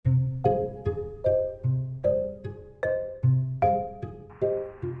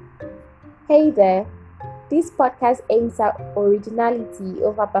Hey there, this podcast aims at originality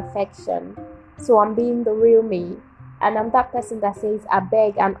over perfection. So I'm being the real me, and I'm that person that says I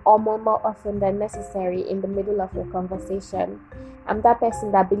beg and almost more often than necessary in the middle of a conversation. I'm that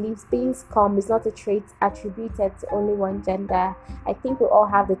person that believes being scum is not a trait attributed to only one gender. I think we all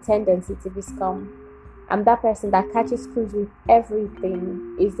have the tendency to be scum. I'm that person that catches cruise with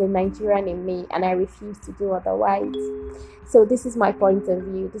everything, is the Nigerian in me, and I refuse to do otherwise. So, this is my point of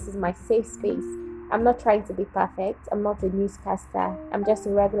view. This is my safe space. I'm not trying to be perfect. I'm not a newscaster. I'm just a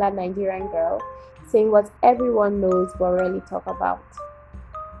regular Nigerian girl saying what everyone knows but rarely talk about.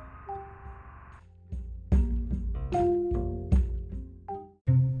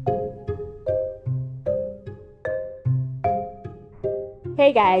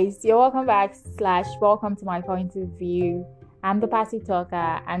 Hey guys, you're welcome back slash welcome to my point of view. I'm the Passy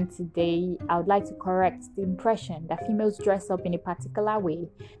Talker, and today I would like to correct the impression that females dress up in a particular way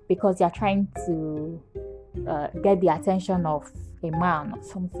because they're trying to get the attention of a man or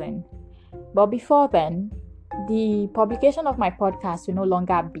something. But before then, the publication of my podcast will no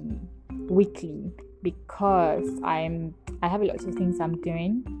longer be weekly because I have a lot of things I'm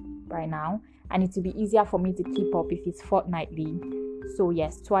doing right now, and it will be easier for me to keep up if it's fortnightly. So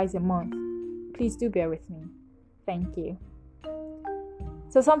yes, twice a month. Please do bear with me. Thank you.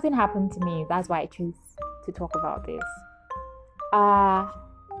 So something happened to me. That's why I chose to talk about this.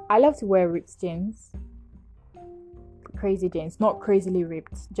 I love to wear ripped jeans. Crazy jeans, not crazily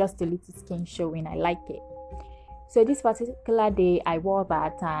ripped, just a little skin showing. I like it. So this particular day, I wore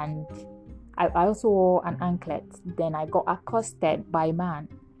that, and I also wore an anklet. Then I got accosted by a man.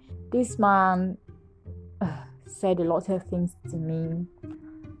 This man said a lot of things to me.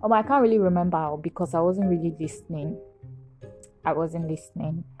 I can't really remember because I wasn't really listening. I wasn't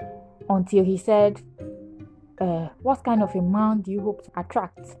listening until he said, what kind of a man do you hope to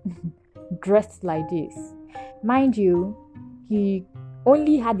attract dressed like this? Mind you, he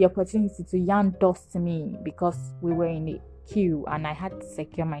only had the opportunity to yarn dust to me because we were in a queue and I had to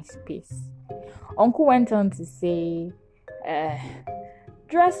secure my space. Uncle went on to say,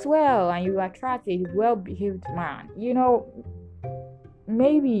 dress well and you attract a well-behaved man.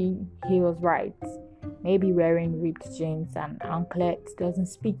 Maybe he was right. Maybe wearing ripped jeans and anklets doesn't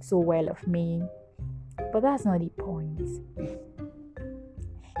speak so well of me. But that's not the point.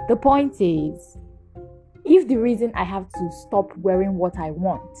 The point is, if the reason I have to stop wearing what I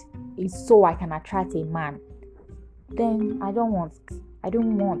want is so I can attract a man, then I don't want.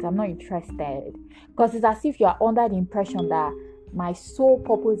 I'm not interested. Because it's as if you are under the impression that my sole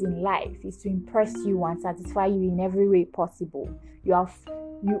purpose in life is to impress you and satisfy you in every way possible.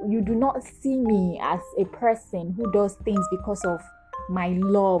 You do not see me as a person who does things because of my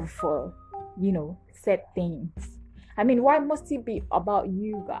love for, set things. I mean, why must it be about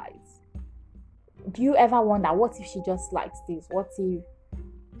you guys? Do you ever wonder, what if she just likes this? Do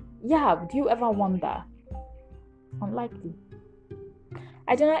you ever wonder? Unlikely.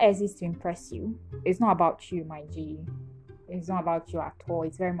 I do not exist to impress you. It's not about you, my G. It's not about you at all.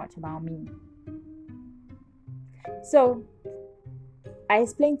 It's very much about me. So, I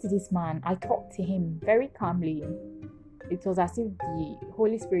explained to this man. I talked to him very calmly. It was as if the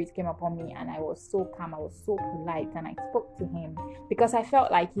Holy Spirit came upon me and I was so calm. I was so polite and I spoke to him because I felt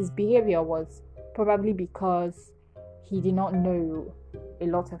like his behavior was probably because he did not know a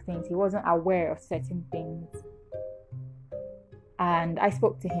lot of things. He wasn't aware of certain things. And I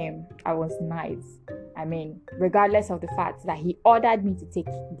spoke to him. I was nice. I mean, regardless of the fact that he ordered me to take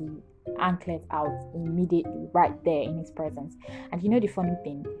the anklet out immediately, right there in his presence. And the funny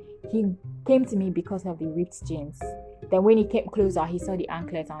thing, he came to me because of the ripped jeans. Then when he came closer, he saw the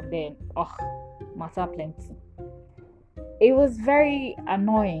anklet and then, matter plenty. It was very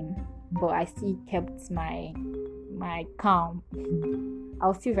annoying, but I still kept my calm. I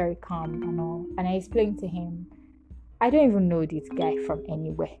was still very calm and all. And I explained to him, I don't even know this guy from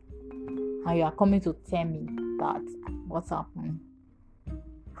anywhere. And you are coming to tell me that what's happened.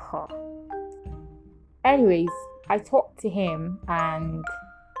 Huh. Anyways, I talked to him, and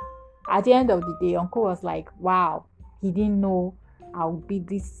at the end of the day, Uncle was like, wow, he didn't know I would be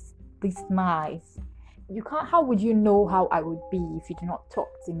this nice. How would you know how I would be if you do not talk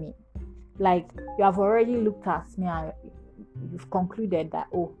to me? Like, you have already looked at me and you've concluded that,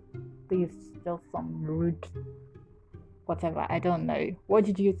 this is just some rude whatever. I don't know. What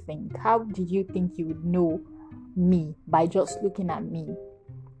did you think? How did you think you would know me by just looking at me?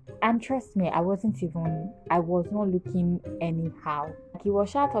 And trust me, I was not looking anyhow. He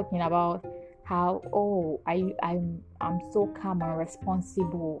was talking about how, I'm so calm and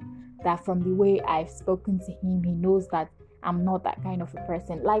responsible, that from the way I've spoken to him, he knows that I'm not that kind of a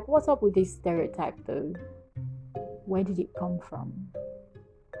person. Like, what's up with this stereotype though? Where did it come from?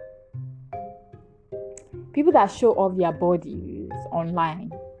 People that show off their bodies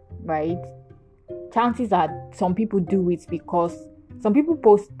online, right? Chances are some people do it because some people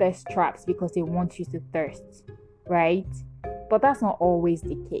post thirst traps because they want you to thirst, right? But that's not always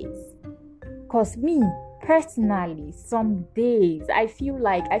the case. Because me, personally, some days I feel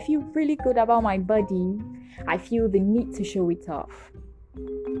really good about my body. I feel the need to show it off.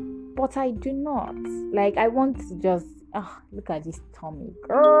 But I do not. Like, I want to just, look at this tummy,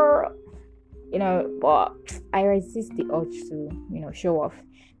 girl. But I resist the urge to, show off.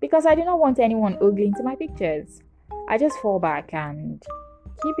 Because I do not want anyone ugly into my pictures. I just fall back and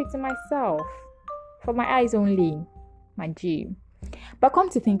keep it to myself. For my eyes only, my G. But come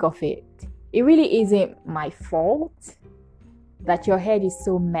to think of it, it really isn't my fault that your head is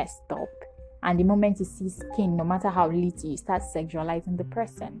so messed up. And the moment you see skin, no matter how little, you start sexualizing the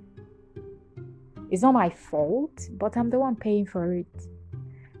person. It's not my fault, but I'm the one paying for it.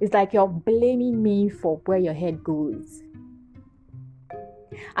 It's like you're blaming me for where your head goes.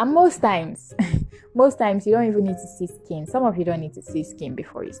 And most times you don't even need to see skin. Some of you don't need to see skin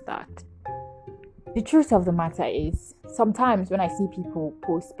before you start. The truth of the matter is, sometimes when I see people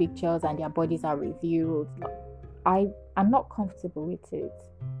post pictures and their bodies are revealed, I'm not comfortable with it.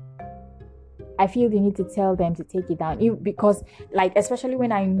 I feel the need to tell them to take it down, because, like, especially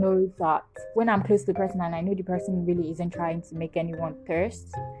when I know that when I'm close to the person and I know the person really isn't trying to make anyone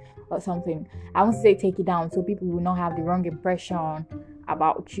thirst or something, I want to say take it down so people will not have the wrong impression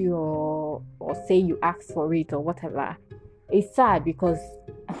about you or say you asked for it or whatever. It's sad because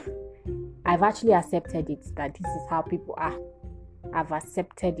I've actually accepted it, that this is how people are. I've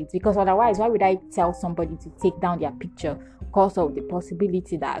accepted it, because otherwise, why would I tell somebody to take down their picture because of the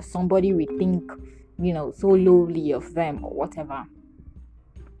possibility that somebody will think, so lowly of them or whatever?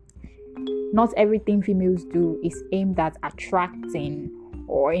 Not everything females do is aimed at attracting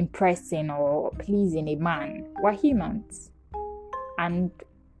or impressing or pleasing a man. We're humans, and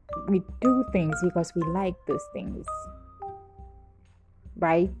we do things because we like those things,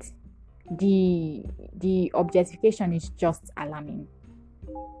 right? The objectification is just alarming,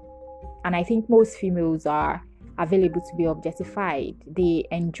 and I think most females are available to be objectified. They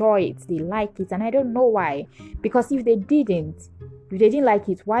enjoy it, they like it, and I don't know why. Because if they didn't like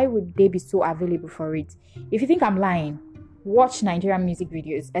it, why would they be so available for it? If you think I'm lying, watch Nigerian music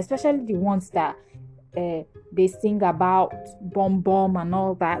videos, especially the ones that they sing about bomb and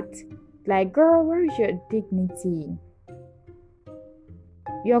all that. Like, girl, where is your dignity?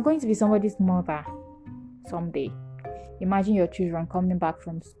 You're going to be somebody's mother someday. Imagine your children coming back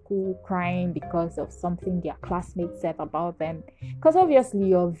from school crying because of something their classmates said about them. Because obviously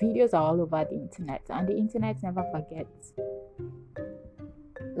your videos are all over the internet, and the internet never forgets.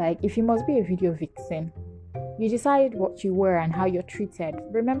 Like, if you must be a video vixen, you decide what you wear and how you're treated.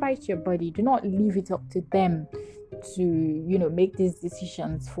 Remember, it's your body. Do not leave it up to them to, make these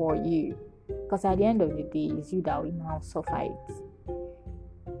decisions for you. Because at the end of the day, it's you that will now suffer it.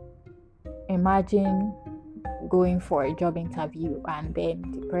 Imagine going for a job interview and then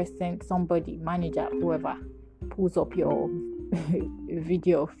the person, somebody, manager, whoever, pulls up your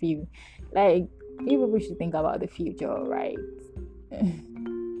video of you. Like, you people should think about the future, right?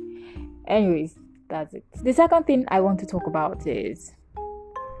 Anyways, that's it. The second thing I want to talk about is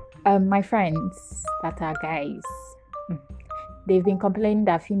my friends that are guys. They've been complaining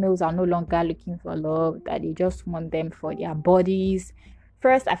that females are no longer looking for love, that they just want them for their bodies.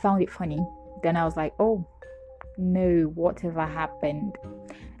 First, I found it funny. Then I was like, oh, no, whatever happened?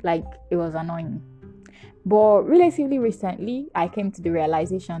 Like, it was annoying. But relatively recently, I came to the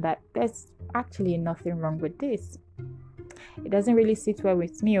realization that there's actually nothing wrong with this. It doesn't really sit well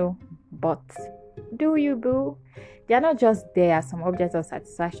with me, but do you, boo? They're not just there as some objects of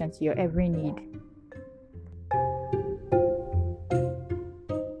satisfaction to your every need.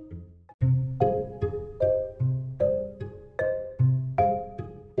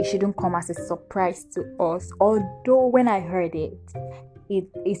 It shouldn't come as a surprise to us. Although when I heard it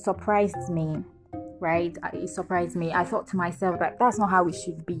surprised me, right? It surprised me. I thought to myself that that's not how it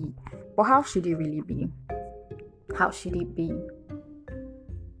should be. But how should it really be? How should it be?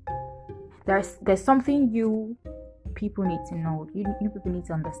 There's something you people need to know. You people need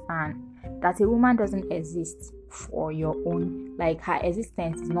to understand that a woman doesn't exist for your own, like, her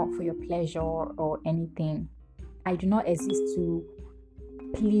existence is not for your pleasure or anything. I do not exist to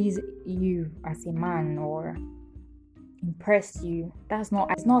please you as a man or impress you. It's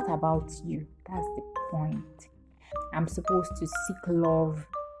not about you. That's the point. I'm supposed to seek love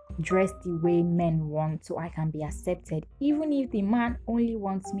dress the way men want so I can be accepted, even if the man only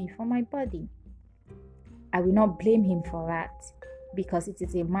wants me for my body. I will not blame him for that because it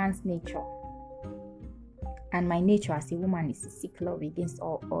is a man's nature. And my nature as a woman is to seek love against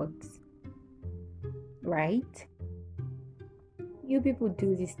all odds. Right? You people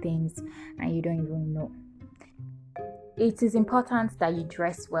do these things and you don't even know. It is important that you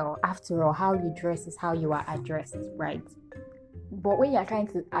dress well. After all, how you dress is how you are addressed, right? But when you're trying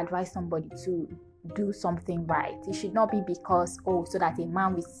to advise somebody to do something right, it should not be because, so that a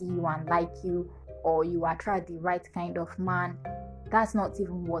man will see you and like you, or you attract the right kind of man. That's not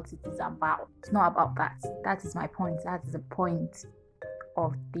even what it is about. It's not about that. That is my point. That is the point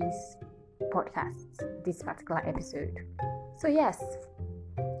of this podcast, this particular episode. So yes,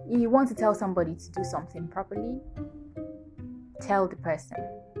 if you want to tell somebody to do something properly, tell the person,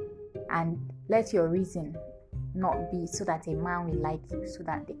 and let your reason not be so that a man will like you, so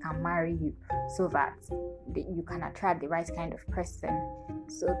that they can marry you, so that you can attract the right kind of person,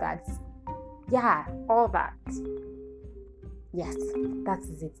 so that all that. Yes, that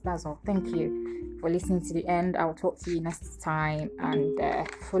is it. That's all. Thank you for listening to the end. I'll talk to you next time, and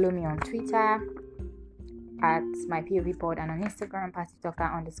follow me on Twitter at my POV pod and on Instagram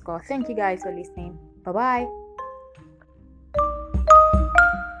 @partytalker_. Thank you guys for listening. Bye bye.